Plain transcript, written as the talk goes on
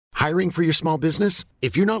Hiring for your small business?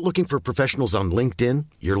 If you're not looking for professionals on LinkedIn,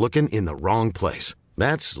 you're looking in the wrong place.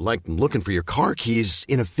 That's like looking for your car keys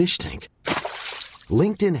in a fish tank.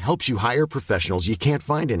 LinkedIn helps you hire professionals you can't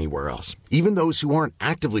find anywhere else, even those who aren't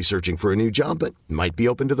actively searching for a new job but might be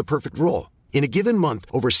open to the perfect role. In a given month,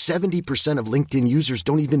 over 70% of LinkedIn users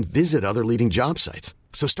don't even visit other leading job sites.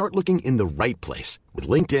 So start looking in the right place. With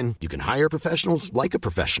LinkedIn, you can hire professionals like a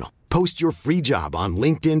professional. Post your free job on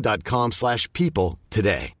linkedin.com/people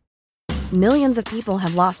today. Millions of people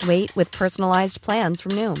have lost weight with personalized plans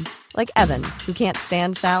from Noom. Like Evan, who can't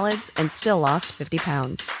stand salads and still lost 50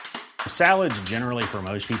 pounds. Salads generally for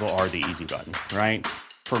most people are the easy button, right?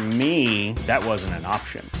 For me, that wasn't an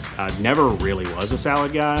option. I never really was a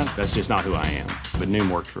salad guy. That's just not who I am. But Noom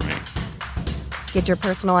worked for me. Get your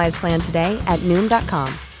personalized plan today at Noom.com.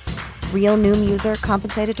 Real Noom user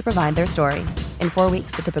compensated to provide their story. In 4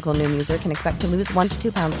 weeks, the typical Noom user can expect to lose 1 to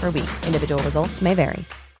 2 pounds per week. Individual results may vary.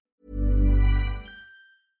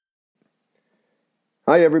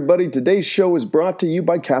 Hi everybody, today's show is brought to you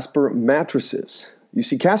by Casper Mattresses. You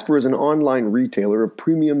see, Casper is an online retailer of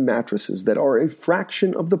premium mattresses that are a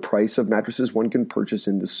fraction of the price of mattresses one can purchase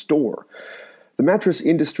in the store. The mattress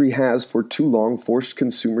industry has for too long forced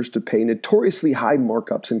consumers to pay notoriously high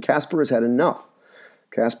markups, and Casper has had enough.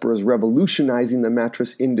 Casper is revolutionizing the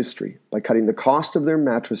mattress industry by cutting the cost of their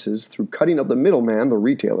mattresses through cutting out the middleman, the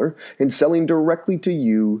retailer, and selling directly to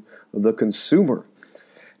you, the consumer.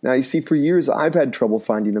 Now, you see, for years I've had trouble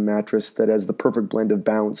finding a mattress that has the perfect blend of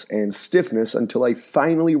bounce and stiffness until I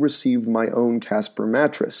finally received my own Casper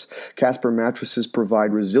mattress. Casper mattresses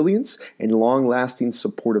provide resilience and long-lasting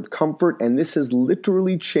supportive comfort, and this has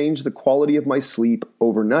literally changed the quality of my sleep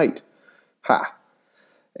overnight. Ha!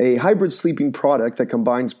 A hybrid sleeping product that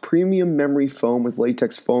combines premium memory foam with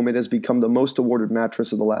latex foam, it has become the most awarded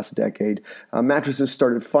mattress of the last decade. Mattresses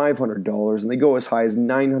start at $500 and they go as high as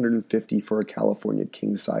 $950 for a California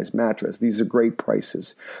king-size mattress. These are great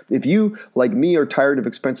prices. If you, like me, are tired of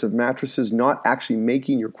expensive mattresses not actually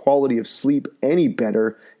making your quality of sleep any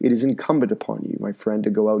better, it is incumbent upon you, my friend, to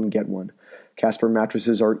go out and get one. Casper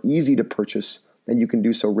mattresses are easy to purchase and you can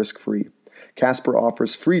do so risk-free. Casper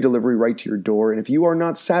offers free delivery right to your door, and if you are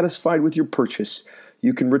not satisfied with your purchase,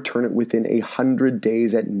 you can return it within 100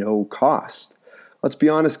 days at no cost. Let's be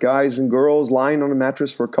honest, guys and girls, lying on a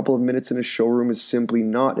mattress for a couple of minutes in a showroom is simply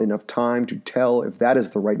not enough time to tell if that is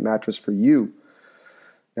the right mattress for you.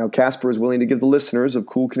 Now, Casper is willing to give the listeners of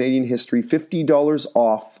Cool Canadian History $50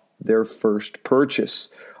 off their first purchase.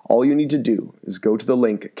 All you need to do is go to the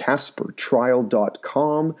link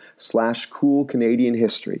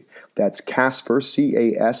caspertrial.com/coolcanadianhistory. That's Casper,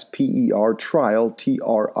 C-A-S-P-E-R, trial,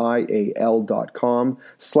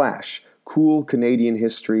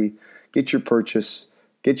 trial.com/coolcanadianhistory. Get your purchase,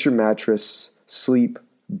 get your mattress, sleep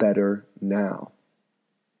better now.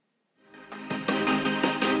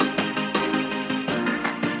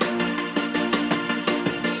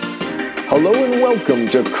 Hello and welcome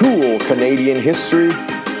to Cool Canadian History.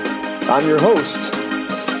 I'm your host,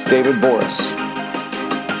 David Boris.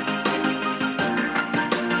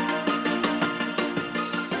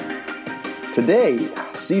 Today,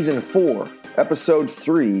 Season 4, Episode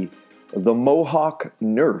 3, The Mohawk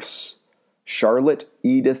Nurse, Charlotte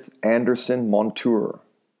Edith Anderson Montour.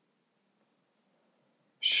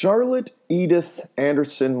 Charlotte Edith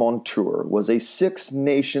Anderson Montour was a Six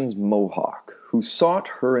Nations Mohawk who sought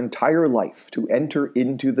her entire life to enter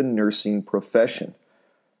into the nursing profession.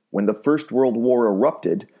 When the First World War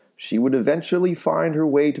erupted, she would eventually find her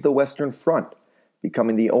way to the Western Front,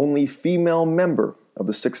 becoming the only female member of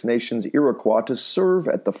the Six Nations Iroquois to serve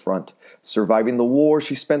at the front. Surviving the war,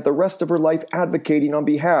 she spent the rest of her life advocating on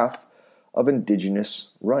behalf of Indigenous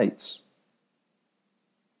rights.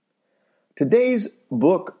 Today's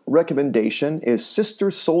book recommendation is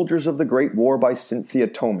Sister Soldiers of the Great War by Cynthia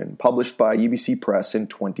Thoman, published by UBC Press in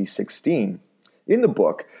 2016. In the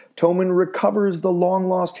book, Thoman recovers the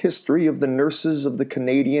long-lost history of the nurses of the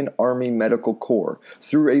Canadian Army Medical Corps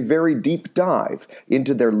through a very deep dive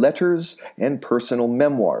into their letters and personal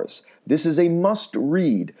memoirs. This is a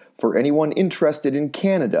must-read for anyone interested in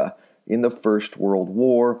Canada in the First World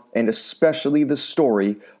War, and especially the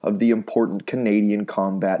story of the important Canadian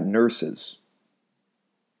combat nurses.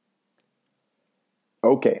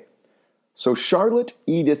 Okay. So Charlotte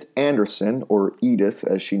Edith Anderson, or Edith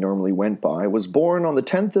as she normally went by, was born on the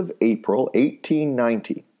 10th of April,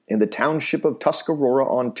 1890, in the township of Tuscarora,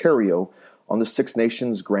 Ontario, on the Six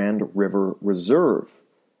Nations Grand River Reserve.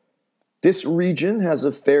 This region has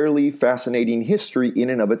a fairly fascinating history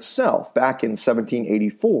in and of itself. Back in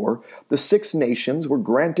 1784, the Six Nations were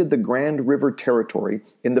granted the Grand River Territory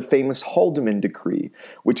in the famous Haldimand Decree,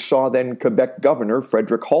 which saw then Quebec Governor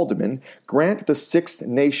Frederick Haldimand grant the Six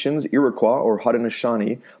Nations Iroquois, or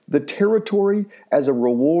Haudenosaunee, the territory as a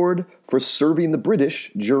reward for serving the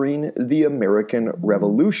British during the American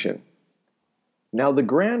Revolution. Now, the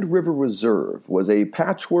Grand River Reserve was a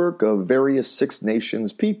patchwork of various Six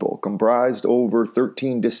Nations people, comprised over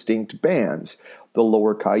 13 distinct bands: the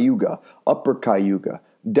Lower Cayuga, Upper Cayuga,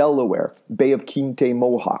 Delaware, Bay of Quinte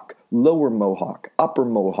Mohawk, Lower Mohawk, Upper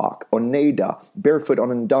Mohawk, Oneida, Barefoot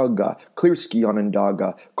Onondaga, Clearski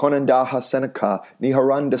Onondaga, Conondaha Seneca,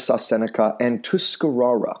 Niharandasa Seneca, and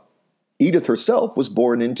Tuscarora. Edith herself was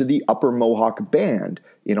born into the Upper Mohawk Band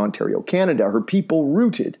in Ontario, Canada, her people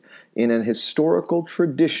rooted in an historical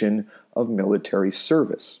tradition of military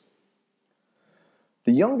service.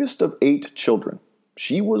 The youngest of 8 children,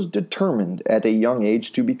 she was determined at a young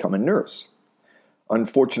age to become a nurse.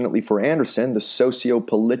 Unfortunately for Anderson, the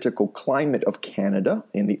socio-political climate of Canada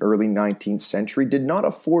in the early 19th century did not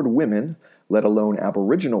afford women, let alone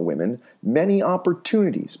Aboriginal women, many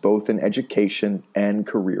opportunities both in education and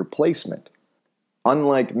career placement.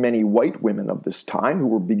 Unlike many white women of this time who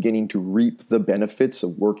were beginning to reap the benefits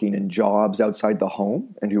of working in jobs outside the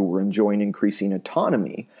home and who were enjoying increasing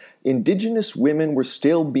autonomy, Indigenous women were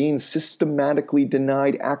still being systematically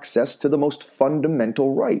denied access to the most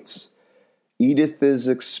fundamental rights. Edith's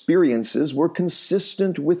experiences were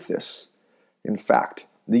consistent with this. In fact,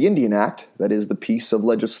 the Indian Act, that is the piece of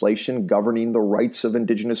legislation governing the rights of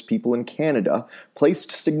Indigenous people in Canada,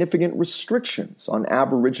 placed significant restrictions on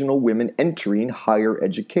Aboriginal women entering higher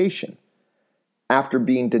education. After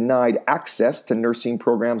being denied access to nursing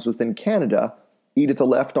programs within Canada, Edith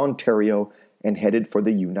left Ontario and headed for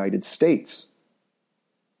the United States.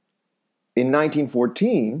 In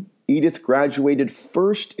 1914, Edith graduated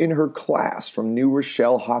first in her class from New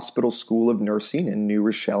Rochelle Hospital School of Nursing in New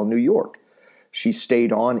Rochelle, New York. She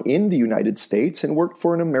stayed on in the United States and worked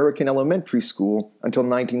for an American elementary school until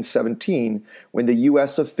 1917, when the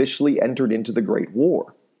U.S. officially entered into the Great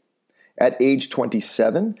War. At age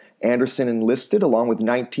 27, Anderson enlisted along with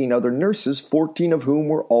 19 other nurses, 14 of whom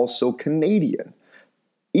were also Canadian.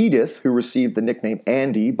 Edith, who received the nickname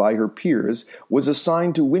Andy by her peers, was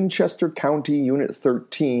assigned to Winchester County Unit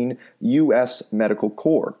 13, U.S. Medical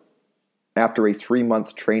Corps. After a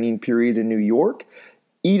 3-month training period in New York,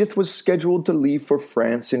 Edith was scheduled to leave for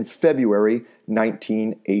France in February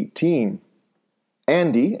 1918.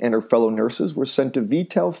 Andy and her fellow nurses were sent to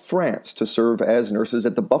Vittel, France to serve as nurses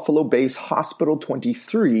at the Buffalo Base Hospital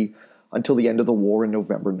 23 until the end of the war in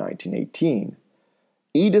November 1918.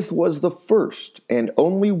 Edith was the first and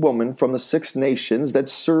only woman from the Six Nations that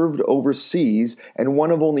served overseas and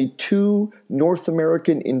one of only 2 North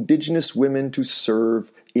American Indigenous women to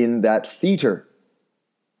serve in that theater.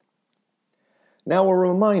 Now, a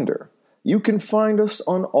reminder, you can find us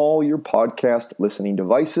on all your podcast listening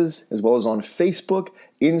devices, as well as on Facebook,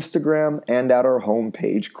 Instagram, and at our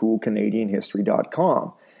homepage,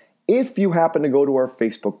 coolcanadianhistory.com. If you happen to go to our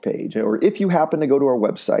Facebook page, or if you happen to go to our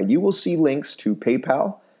website, you will see links to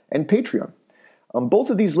PayPal and Patreon. Both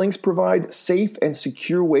of these links provide safe and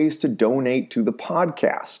secure ways to donate to the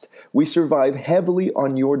podcast. We survive heavily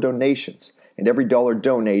on your donations, and every dollar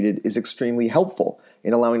donated is extremely helpful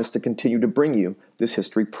in allowing us to continue to bring you this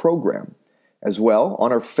history program. As well,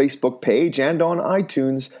 on our Facebook page and on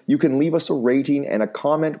iTunes, you can leave us a rating and a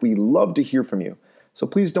comment. We love to hear from you, so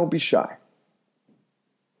please don't be shy.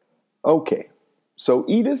 Okay, so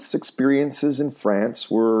Edith's experiences in France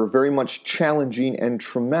were very much challenging and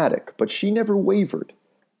traumatic, but she never wavered.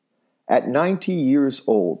 At 90 years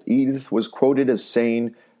old, Edith was quoted as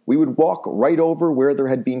saying, "We would walk right over where there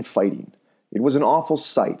had been fighting. It was an awful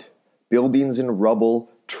sight. Buildings in rubble,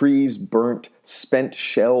 trees burnt, spent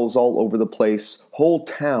shells all over the place, whole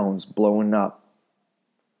towns blown up."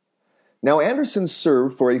 Now, Anderson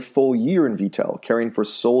served for a full year in Vittel, caring for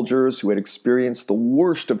soldiers who had experienced the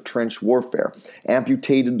worst of trench warfare,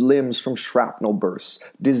 amputated limbs from shrapnel bursts,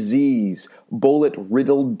 disease,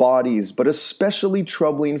 bullet-riddled bodies, but especially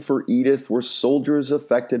troubling for Edith were soldiers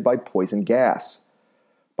affected by poison gas.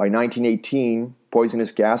 By 1918,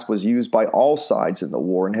 poisonous gas was used by all sides in the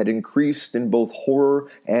war and had increased in both horror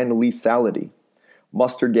and lethality.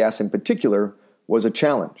 Mustard gas in particular was a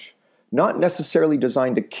challenge. Not necessarily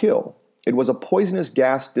designed to kill, it was a poisonous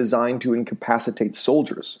gas designed to incapacitate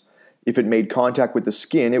soldiers. If it made contact with the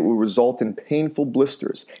skin, it would result in painful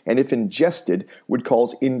blisters, and if ingested, would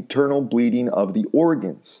cause internal bleeding of the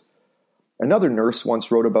organs. Another nurse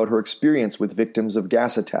once wrote about her experience with victims of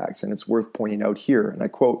gas attacks, and it's worth pointing out here, and I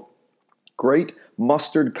quote, Great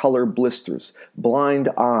mustard color blisters, blind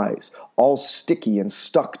eyes, all sticky and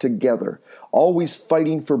stuck together, always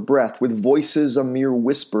fighting for breath with voices a mere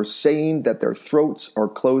whisper saying that their throats are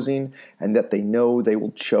closing and that they know they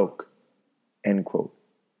will choke. End quote.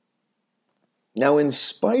 Now, in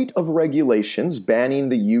spite of regulations banning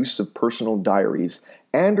the use of personal diaries,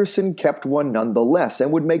 Anderson kept one nonetheless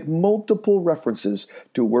and would make multiple references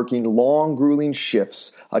to working long, grueling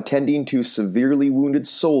shifts, attending to severely wounded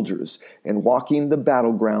soldiers, and walking the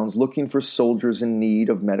battlegrounds looking for soldiers in need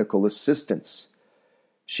of medical assistance.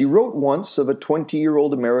 She wrote once of a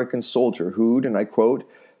 20-year-old American soldier who'd, and I quote,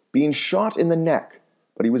 "been shot in the neck,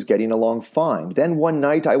 but he was getting along fine. Then one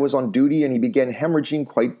night I was on duty and he began hemorrhaging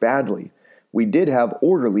quite badly. We did have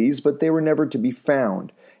orderlies, but they were never to be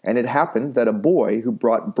found. And it happened that a boy who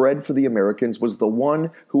brought bread for the Americans was the one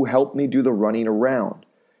who helped me do the running around.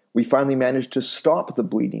 We finally managed to stop the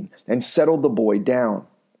bleeding and settled the boy down.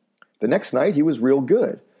 The next night he was real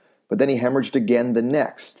good, but then he hemorrhaged again the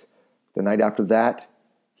next. The night after that,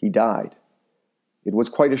 he died. It was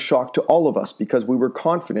quite a shock to all of us because we were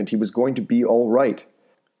confident he was going to be all right.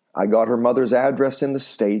 I got her mother's address in the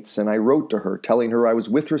States, and I wrote to her telling her I was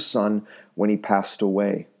with her son when he passed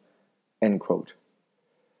away." End quote.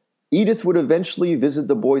 Edith would eventually visit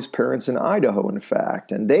the boy's parents in Idaho, in fact,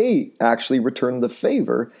 and they actually returned the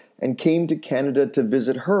favor and came to Canada to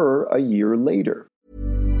visit her a year later.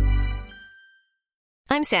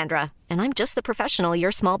 I'm Sandra, and I'm just the professional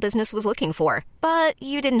your small business was looking for. But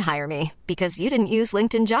you didn't hire me because you didn't use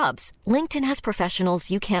LinkedIn Jobs. LinkedIn has professionals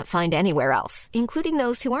you can't find anywhere else, including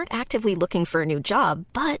those who aren't actively looking for a new job,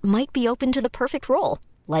 but might be open to the perfect role,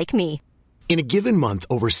 like me. In a given month,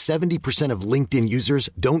 over 70% of LinkedIn users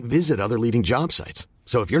don't visit other leading job sites.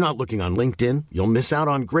 So if you're not looking on LinkedIn, you'll miss out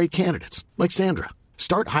on great candidates like Sandra.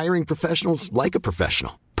 Start hiring professionals like a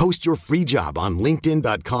professional. Post your free job on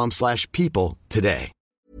linkedin.com/people today.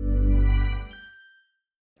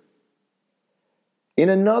 In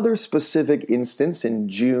another specific instance in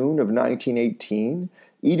June of 1918,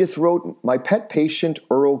 Edith wrote, "My pet patient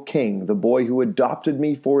Earl King, the boy who adopted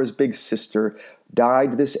me for his big sister,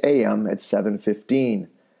 died this a.m. at 7:15.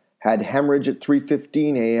 Had hemorrhage at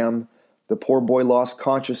 3:15 a.m. The poor boy lost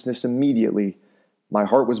consciousness immediately. My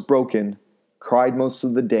heart was broken, cried most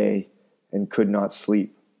of the day, and could not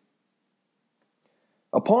sleep."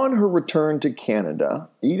 Upon her return to Canada,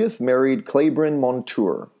 Edith married Claiborne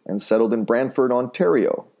Montour and settled in Brantford,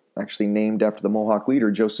 Ontario, actually named after the Mohawk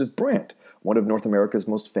leader Joseph Brant, one of North America's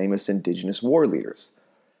most famous Indigenous war leaders.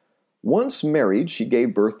 Once married, she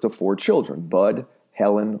gave birth to 4 children, Bud,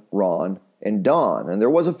 Helen, Ron, and Don, and there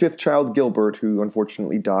was a 5th child, Gilbert, who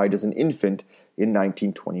unfortunately died as an infant in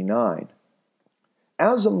 1929.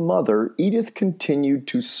 As a mother, Edith continued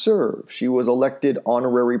to serve. She was elected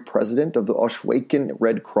honorary president of the Ohsweken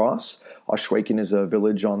Red Cross. Ohsweken is a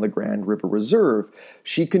village on the Grand River Reserve.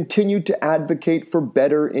 She continued to advocate for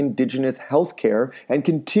better Indigenous health care and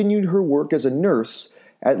continued her work as a nurse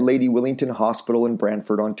at Lady Willington Hospital in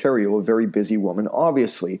Brantford, Ontario, a very busy woman,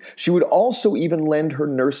 obviously. She would also even lend her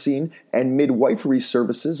nursing and midwifery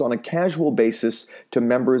services on a casual basis to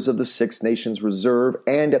members of the Six Nations Reserve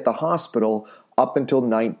and at the hospital up until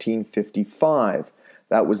 1955.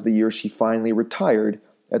 That was the year she finally retired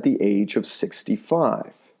at the age of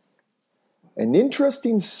 65. An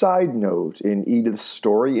interesting side note in Edith's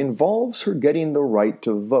story involves her getting the right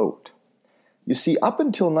to vote. You see, up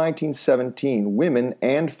until 1917, women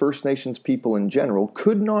and First Nations people in general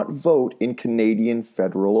could not vote in Canadian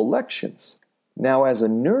federal elections. Now, as a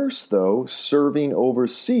nurse, though, serving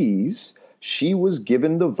overseas, she was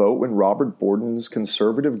given the vote when Robert Borden's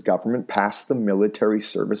conservative government passed the Military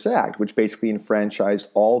Service Act, which basically enfranchised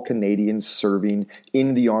all Canadians serving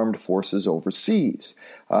in the armed forces overseas.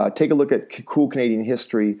 Take a look at Cool Canadian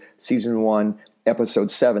History, Season 1, Episode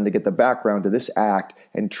 7 to get the background to this act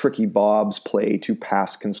and Tricky Bob's play to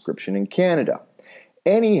pass conscription in Canada.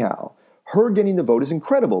 Anyhow, her getting the vote is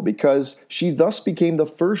incredible because she thus became the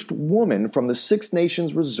first woman from the Six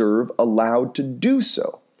Nations Reserve allowed to do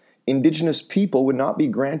so. Indigenous people would not be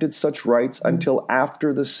granted such rights until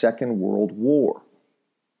after the Second World War.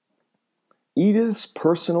 Edith's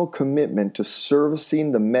personal commitment to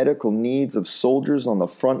servicing the medical needs of soldiers on the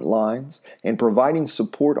front lines and providing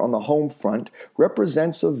support on the home front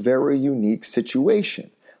represents a very unique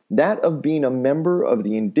situation. That of being a member of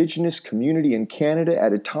the Indigenous community in Canada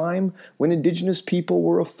at a time when Indigenous people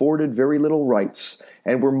were afforded very little rights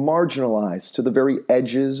and were marginalized to the very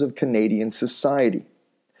edges of Canadian society.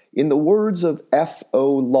 In the words of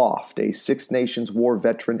F.O. Loft, a Six Nations war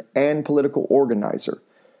veteran and political organizer,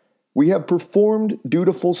 "We have performed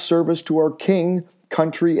dutiful service to our king,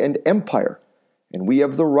 country, and empire, and we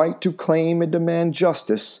have the right to claim and demand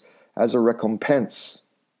justice as a recompense.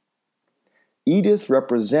 Edith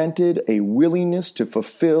represented a willingness to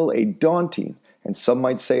fulfill a daunting, and some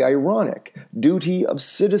might say ironic, duty of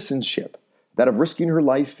citizenship, that of risking her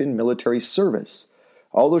life in military service.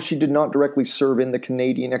 Although she did not directly serve in the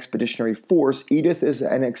Canadian Expeditionary Force, Edith is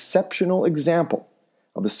an exceptional example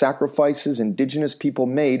of the sacrifices Indigenous people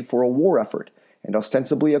made for a war effort and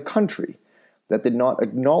ostensibly a country that did not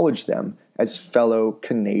acknowledge them as fellow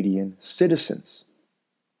Canadian citizens.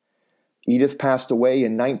 Edith passed away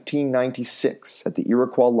in 1996 at the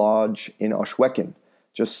Iroquois Lodge in Ohsweken,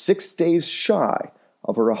 just 6 days shy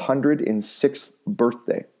of her 106th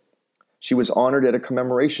birthday. She was honored at a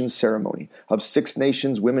commemoration ceremony of Six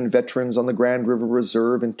Nations women veterans on the Grand River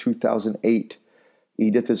Reserve in 2008.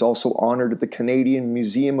 Edith is also honored at the Canadian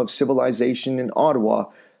Museum of Civilization in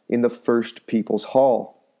Ottawa in the First Peoples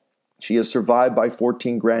Hall. She is survived by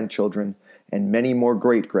 14 grandchildren and many more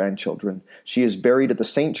great-grandchildren. She is buried at the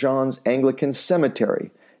St. John's Anglican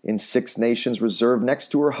Cemetery in Six Nations Reserve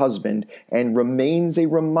next to her husband and remains a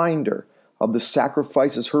reminder of the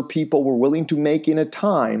sacrifices her people were willing to make in a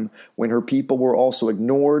time when her people were also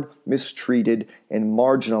ignored, mistreated, and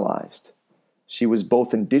marginalized. She was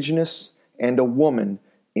both Indigenous and a woman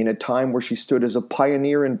in a time where she stood as a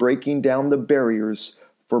pioneer in breaking down the barriers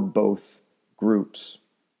for both groups.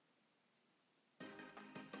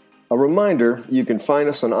 A reminder, you can find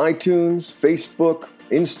us on iTunes, Facebook,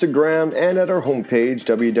 Instagram, and at our homepage,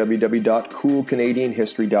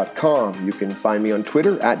 www.coolcanadianhistory.com. You can find me on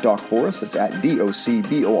Twitter at Doc Boris, that's at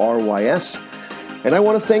DOCBORYS. And I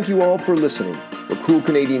want to thank you all for listening. For Cool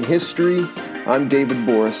Canadian History, I'm David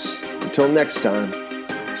Boris. Until next time,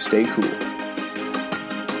 stay cool.